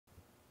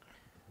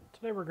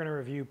Today we're going to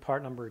review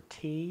part number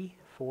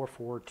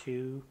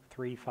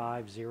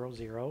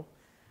T4423500.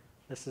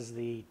 This is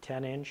the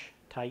 10-inch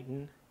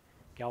Titan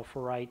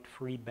Galphorite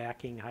free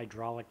backing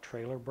hydraulic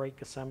trailer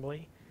brake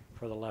assembly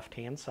for the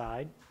left-hand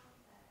side.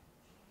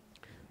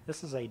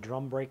 This is a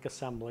drum brake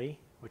assembly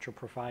which will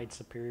provide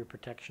superior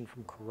protection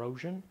from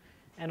corrosion,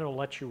 and it'll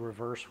let you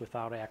reverse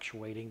without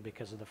actuating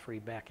because of the free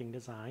backing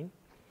design.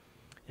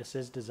 This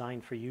is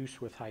designed for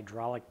use with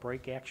hydraulic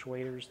brake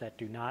actuators that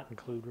do not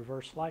include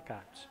reverse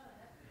lockouts.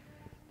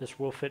 This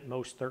will fit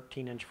most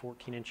 13-inch,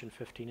 14-inch, and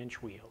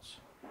 15-inch wheels.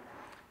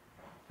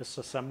 This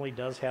assembly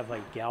does have a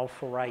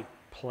Galphorite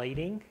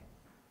plating,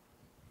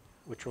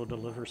 which will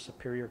deliver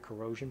superior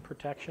corrosion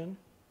protection.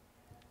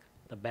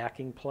 The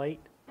backing plate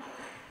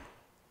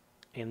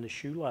and the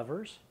shoe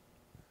levers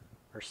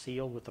are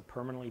sealed with a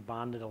permanently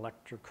bonded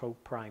electrocoat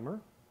primer.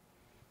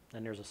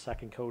 Then there's a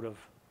second coat of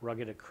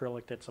rugged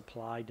acrylic that's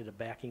applied to the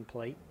backing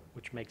plate,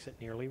 which makes it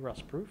nearly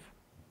rust-proof.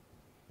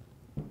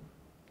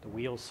 The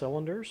wheel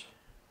cylinders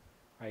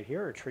right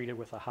here are treated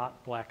with a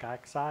hot black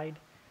oxide.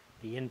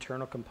 The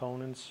internal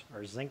components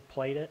are zinc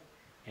plated,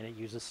 and it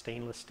uses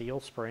stainless steel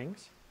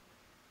springs.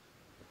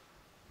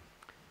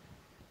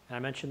 And I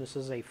mentioned this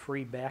is a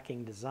free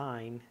backing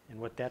design, and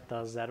what that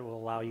does, that it will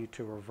allow you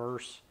to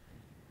reverse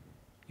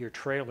your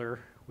trailer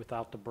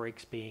without the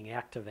brakes being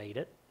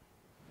activated.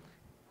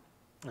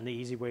 And the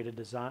easy way to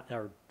design,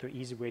 or the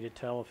easy way to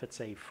tell if it's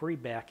a free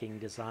backing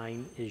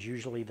design, is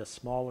usually the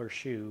smaller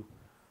shoe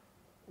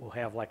will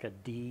have like a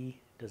D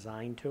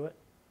design to it.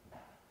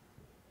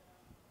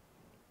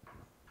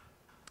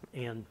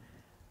 And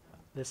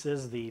this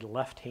is the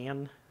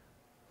left-hand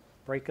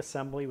brake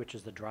assembly, which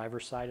is the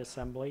driver's side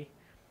assembly.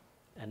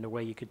 And the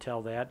way you could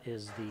tell that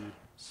is the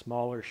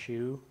smaller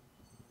shoe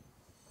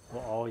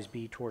will always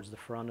be towards the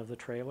front of the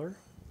trailer,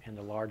 and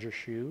the larger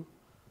shoe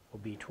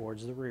will be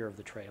towards the rear of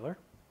the trailer.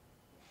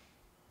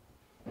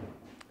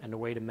 And the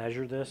way to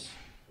measure this,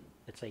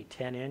 it's a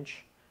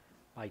 10-inch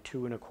by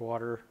 2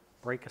 1/4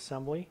 brake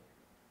assembly.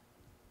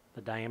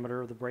 The diameter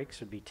of the brakes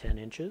would be 10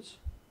 inches.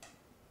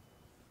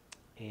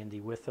 And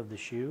the width of the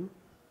shoe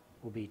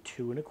will be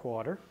 2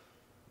 1/4.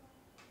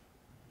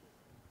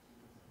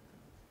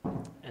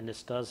 And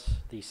this does,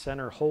 the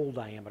center hole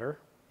diameter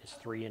is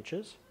 3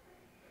 inches.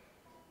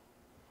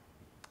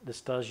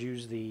 This does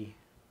use the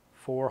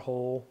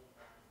 4-hole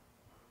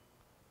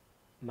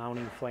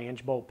mounting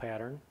flange bolt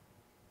pattern.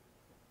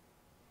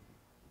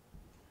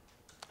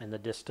 And the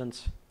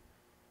distance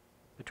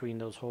between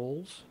those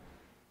holes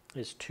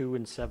is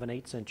 2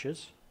 7/8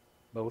 inches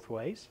both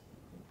ways.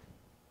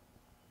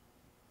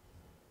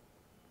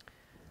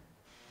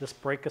 This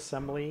brake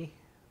assembly,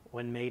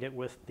 when mated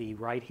with the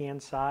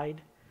right-hand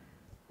side,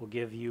 will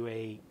give you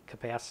a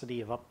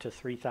capacity of up to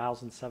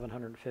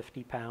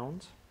 3,750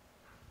 pounds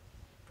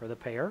for the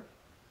pair.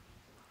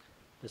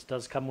 This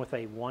does come with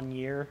a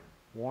 1-year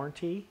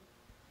warranty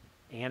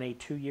and a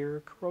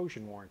 2-year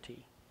corrosion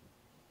warranty.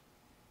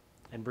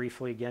 And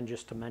briefly again,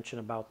 just to mention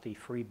about the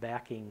free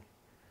backing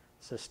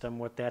system,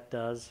 what that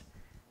does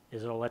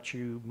is it'll let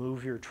you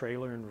move your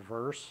trailer in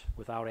reverse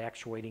without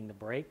actuating the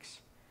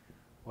brakes.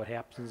 What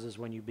happens is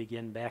when you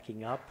begin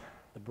backing up,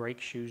 the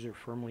brake shoes are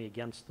firmly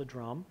against the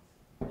drum,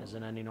 as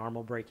in any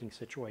normal braking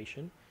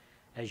situation.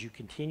 As you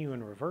continue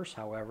in reverse,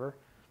 however,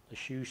 the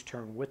shoes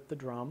turn with the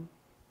drum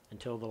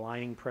until the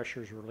lining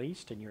pressure is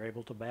released and you're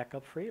able to back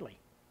up freely.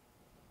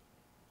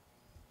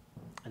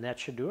 And that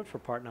should do it for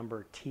part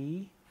number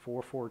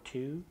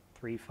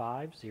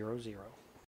T4423500.